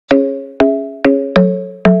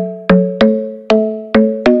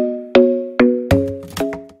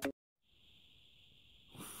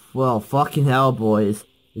Oh, fucking hell, boys.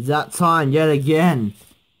 It's that time yet again.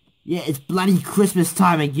 Yeah, it's bloody Christmas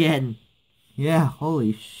time again. Yeah,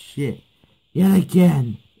 holy shit. Yet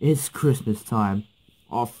again, it's Christmas time.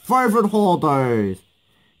 Our favorite holidays.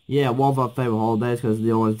 Yeah, one of our favorite holidays because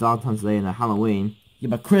they're always Valentine's Day and Halloween. Yeah,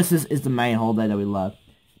 but Christmas is the main holiday that we love.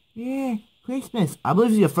 Yeah, Christmas. I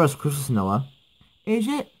believe it's your first Christmas, Noah. Is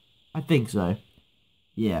it? I think so.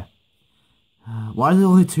 Yeah. Why is there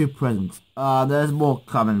only 2 presents? There's more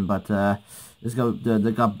coming, but they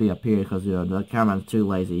gotta be up here because the camera's too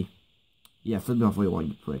lazy. Yeah, flip me off where you want,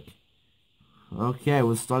 you prick. Okay,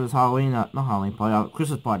 we'll start this Halloween, not Halloween party,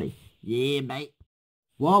 Christmas party. Yeah, mate.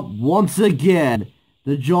 Well, once again,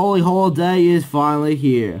 the jolly holiday is finally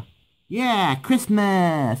here. Yeah,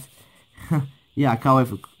 Christmas! Yeah, I can't wait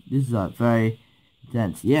for, this is very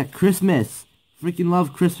intense. Yeah, Christmas! Freaking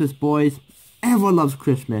love Christmas, boys. Everyone loves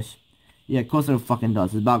Christmas. Yeah, of course everyone fucking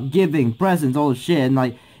does. It's about giving, presents, all the shit, and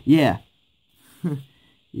like, yeah.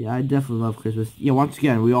 Yeah, I definitely love Christmas. Yeah, once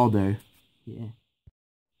again, we all do. Yeah.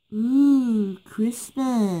 Ooh,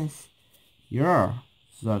 Christmas. Yeah,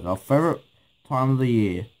 it's like our favorite time of the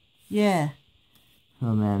year. Yeah.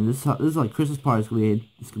 Oh man, this is like Christmas party's gonna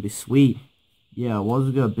be sweet. Yeah, what's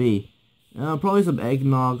it gonna be? Probably some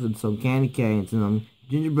eggnogs and some candy canes and some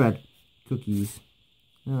gingerbread cookies.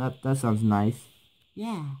 That sounds nice.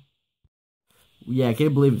 Yeah. Yeah, I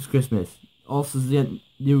can't believe it's Christmas. Also,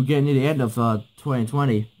 we're getting near the end of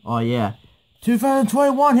 2020. Oh yeah,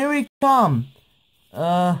 2021. Here we come.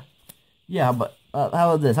 Yeah, but how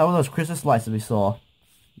about this? How about those Christmas lights that we saw?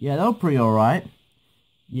 Yeah, they were pretty alright.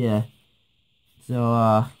 Yeah.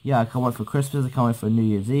 So yeah, I can't wait for Christmas. I can't wait for New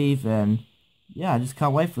Year's Eve, and yeah, I just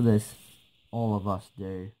can't wait for this. All of us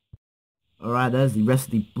do. Alright, there's the rest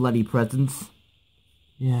of the bloody presents.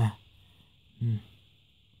 Yeah.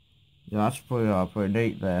 Yeah, that's pretty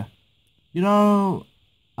neat there. You know,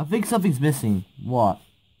 I think something's missing. What?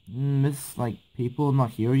 Miss, like, people not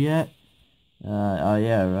here yet? Oh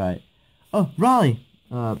yeah, right. Oh, Riley!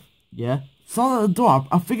 Yeah? Saw at the door.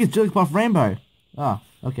 I think it's Jigglypuff Rainbow. Oh,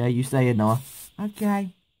 okay, you stay here, Noah.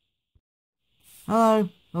 Okay. Hello.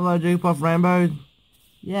 Hello, Jigglypuff Rainbow.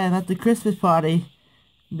 Yeah, that's the Christmas party.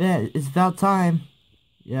 Yeah, it's about time.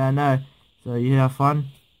 Yeah, I know. So, you have fun?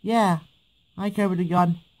 Yeah. Hi, Cobra the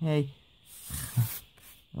God. Hey.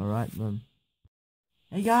 Alright, then.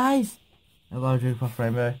 Hey, guys! Hello, Jigglypuff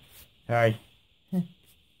Rainbow. Hey.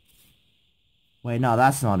 Wait, no,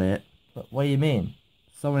 that's not it. What do you mean?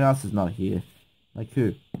 Someone else is not here. Like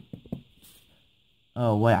who?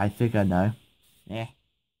 Oh, wait, I think I know. Yeah.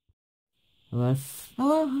 Hello?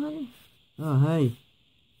 Hello, honey. Oh, hey.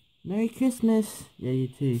 Merry Christmas. Yeah, you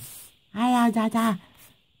too. Hi, Dada.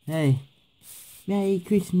 Hey. Merry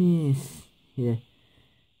Christmas. Yeah.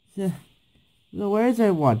 So where is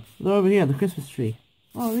everyone? They're over here, the Christmas tree.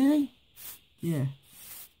 Oh, really? Yeah.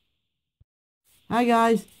 Hi,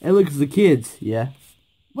 guys. Hey, look, it's the kids. Yeah.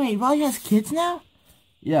 Wait, Riley has kids now?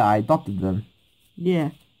 Yeah, I adopted them.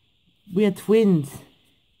 Yeah. We are twins.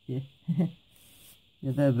 Yeah.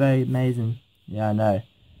 Yeah, they're very amazing. Yeah, I know.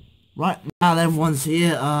 Right, now that everyone's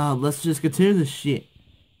here, let's just continue this shit.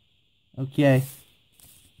 Okay.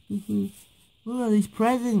 Look at these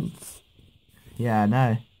presents. Yeah, I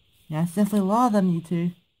know. Yeah, it's definitely a lot of them, you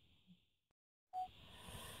two.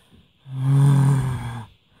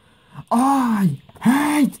 I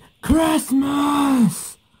hate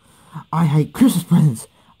Christmas! I hate Christmas presents.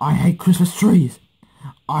 I hate Christmas trees.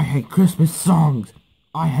 I hate Christmas songs.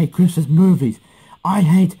 I hate Christmas movies. I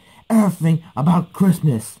hate everything about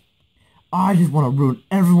Christmas. I just want to ruin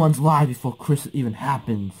everyone's life before Christmas even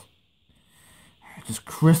happens. Just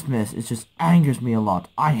Christmas, it just angers me a lot.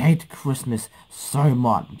 I hate Christmas so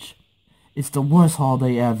much. It's the worst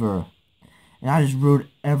holiday ever. And I just ruined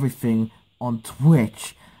everything on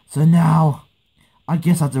Twitch. So now, I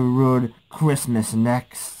guess I have to ruin Christmas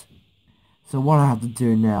next. So what do I have to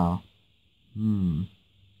do now? You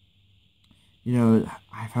know,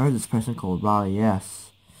 I've heard this person called Riley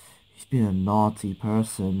S. He's been a naughty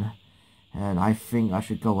person. And I think I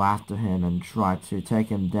should go after him and try to take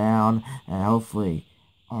him down and hopefully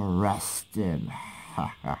arrest him.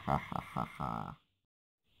 Ha ha ha ha ha ha.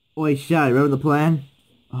 Oi, Shy, remember the plan?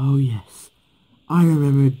 Oh yes, I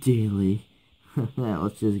remember dearly.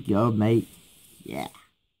 Let's just go, mate. Yeah.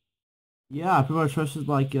 Yeah, I pretty much hosted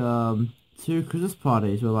like 2 Christmas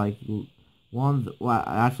parties where like one, well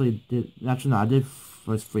I actually no, I did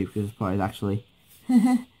first 3 Christmas parties actually.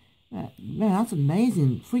 Man, that's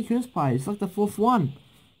amazing. 3 Christmas parties. It's like the 4th one.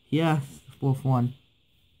 Yeah, the 4th one.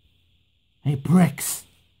 Hey, Bricks.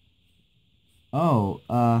 Oh,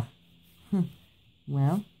 well,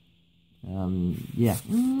 yeah.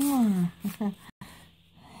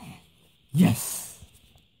 Yes!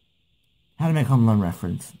 How to make Home Alone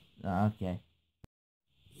reference. Okay.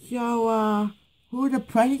 So, who are the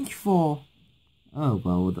presents for? Oh,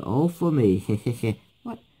 well, they're all for me.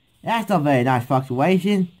 What? That's not very nice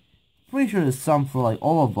fluctuation. Pretty sure there's some for, like,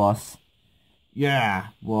 all of us. Yeah,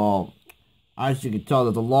 well, as you can tell,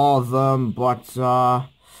 there's a lot of them, but,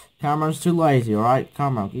 Cameron's too lazy, alright?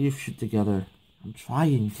 Cameron, get your shit together. I'm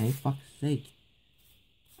trying, okay? Fuck's sake.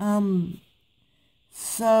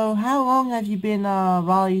 So, how long have you been,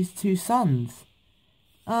 Raleigh's two sons?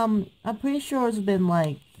 I'm pretty sure it's been,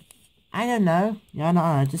 like, I don't know. Yeah, I don't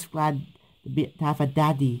know, just glad to have a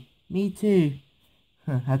daddy. Me too.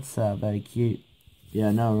 That's, very cute. Yeah,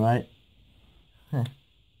 I know, right?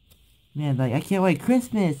 Man, like, I can't wait.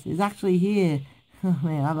 Christmas is actually here.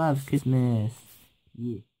 Man, I love Christmas.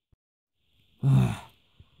 Yeah.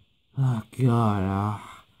 Oh, God.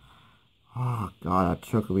 Oh, God, that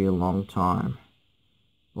took me a long time.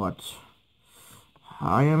 But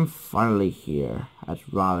I am finally here at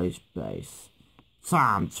Raleigh's base.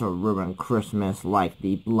 Time to ruin Christmas like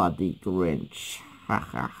the bloody Grinch. Ha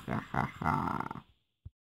ha ha ha ha.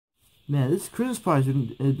 Man, this Christmas party's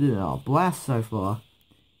been a blast so far.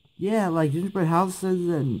 Yeah, like gingerbread houses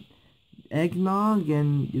and eggnog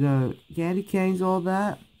and, you know, candy canes, all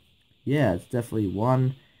that. Yeah, it's definitely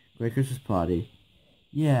one great Christmas party.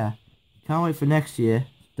 Yeah, can't wait for next year.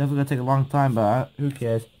 Definitely gonna take a long time, but who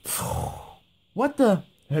cares? What the?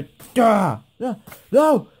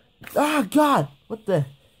 No! Ah, God! What the?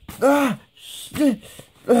 Shit!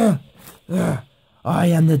 I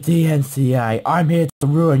am the DNCA. I'm here to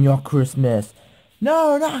ruin your Christmas.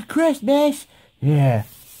 No, not Christmas! Yeah.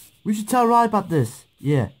 We should tell Riley about this.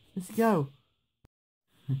 Yeah. Let's go.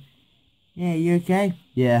 Yeah, you okay?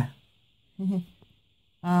 Yeah.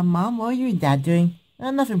 Mom, what are you and Dad doing?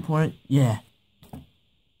 Nothing important. Yeah.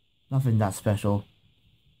 Nothing that special.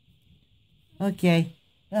 Okay.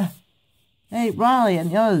 Hey, Riley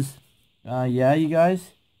and the others. Yeah, you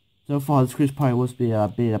guys? So far, this Christmas party must be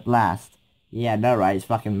been a blast. Yeah, no, right? It's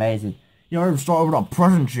fucking amazing. You haven't even started with our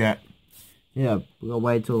presents yet. Yeah, we're gonna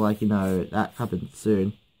wait till, like, you know, that happens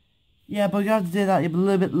soon. Yeah, but we have to do that a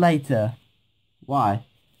little bit later. Why?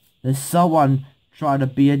 There's someone trying to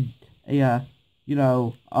be a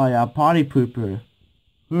party pooper.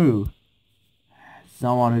 Who?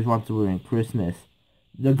 Someone who wants to ruin Christmas.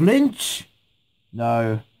 The Grinch?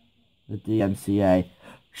 No. The DMCA.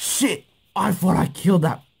 Shit! I thought I killed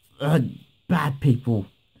that, bad people.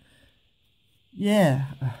 Yeah.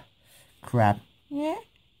 Crap. Yeah?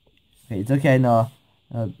 Okay, it's okay, Noah.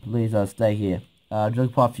 Please, stay here.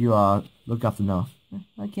 Drug Puff, you, look after Noah.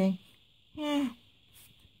 Okay. Yeah.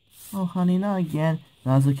 Oh, honey, not again.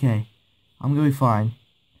 No, it's okay. I'm gonna be fine.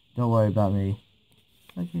 Don't worry about me.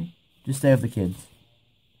 Okay. Just stay with the kids.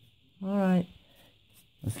 Alright.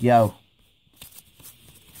 Let's go.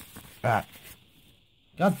 God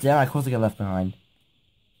damn, I course I got left behind.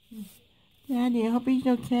 Daddy, I hope he's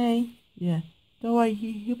okay. Yeah. Don't worry,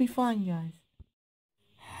 he'll be fine, guys.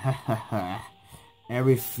 Ha ha ha.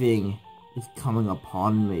 Everything is coming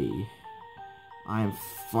upon me. I am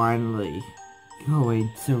finally going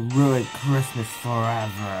to ruin Christmas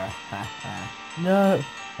forever. No.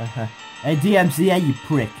 Hey, DMCA, you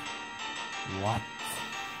prick. What?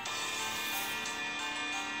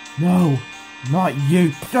 No, not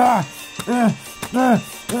you.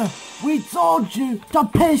 We told you to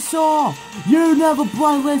piss off. You never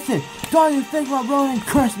boy listen. Don't you think about ruining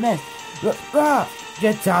Christmas?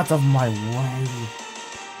 Get out of my way.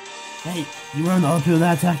 Hey, you remember the other people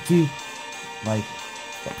that attacked you? Like,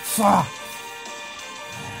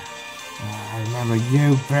 I remember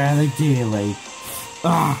you barely dearly.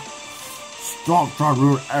 Stop trying to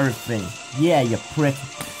ruin everything. Yeah, you prick.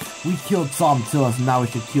 We killed Tom Tillis, now we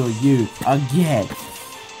should kill you again.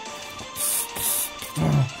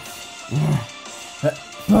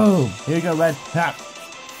 Boom! Here you go, Red. Tap.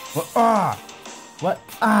 What?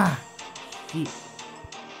 Shit.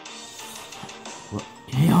 What?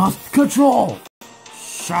 Chaos control.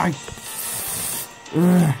 Shite.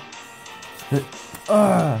 Why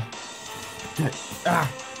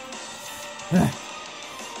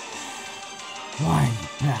is he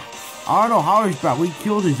back? I don't know how he's back. We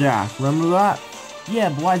killed his ass. Remember that? Yeah,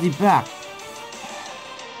 but why is he back?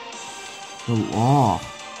 The law.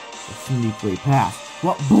 The sneakily passed.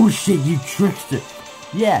 What bullshit, you trickster?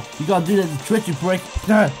 Yeah, you gotta do that to trick you, prick.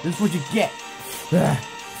 This is what you get.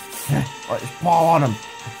 Alright, just ball on him.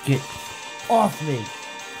 Get off me.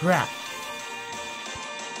 Crap.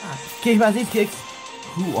 Kick about these kicks.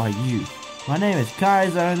 Who are you? My name is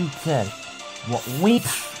Kaiser 10. What, wink?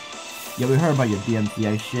 Yeah, we heard about your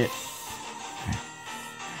DMCA shit.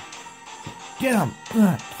 Get him!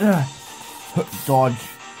 Dodge.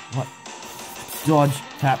 What? Dodge.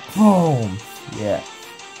 Tap. Boom. Yeah.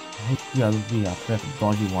 Yeah, be a perfect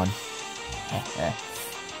dodgy one.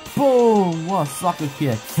 Boom! What a sucker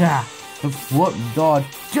kick. Yeah. What? Dodge.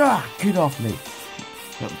 Yeah. Get off me.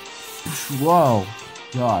 Whoa.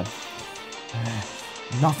 God.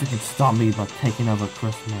 Nothing can stop me but taking over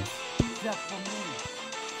Christmas. Except for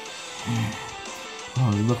me.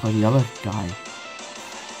 Oh, you look like the other guy.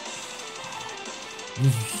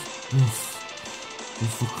 This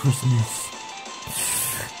is for Christmas.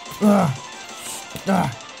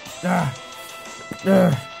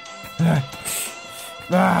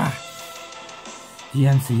 The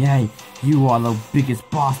MCA, you are the biggest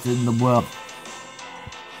bastard in the world.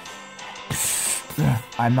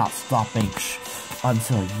 I'm not stopping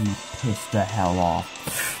until you piss the hell off.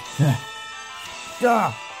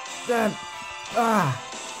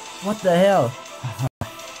 What the hell?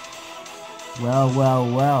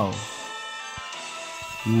 Well.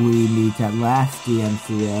 We meet at last,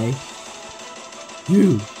 DMCA.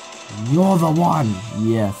 You're the one.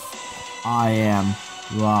 Yes, I am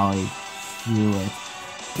Raleigh Stewart.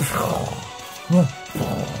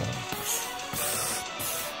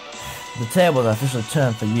 The table has officially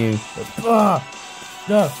turned for you.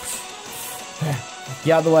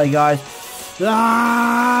 Get out of the way, guys.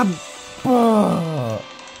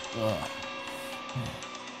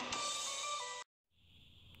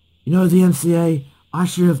 You know, the MCA, I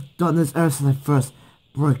should have done this ever since I first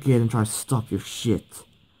broke in and tried to stop your shit.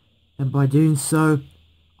 And by doing so,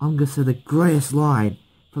 I'm gonna say the greatest line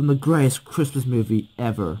from the greatest Christmas movie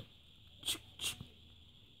ever.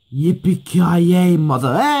 Yippee-ki-yay,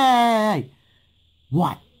 mother. Hey!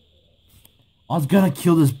 What? I was gonna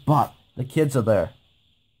kill this butt. The kids are there.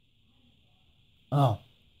 Oh.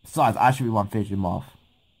 Besides, I should be one finish him off.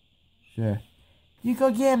 Sure. You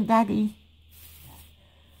go get him, Daddy.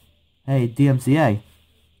 Hey, DMCA.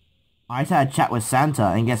 I just had a chat with Santa,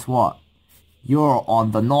 and guess what? You're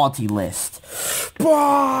on the naughty list. There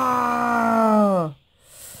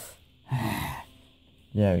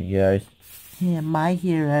he goes. Yeah, my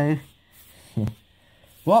hero.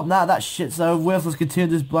 Well, now that shit's over with, let's continue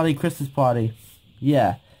this bloody Christmas party.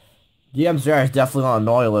 Yeah. DMCA is definitely on a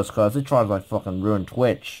naughty list, because they tried to, like, fucking ruin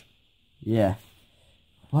Twitch. Yeah.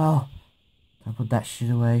 Well, I'll put that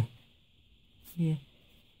shit away. Yeah.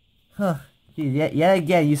 Huh. Geez, yet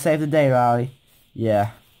again, you saved the day, Riley.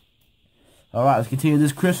 Yeah. Alright, let's continue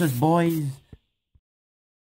this Christmas, boys.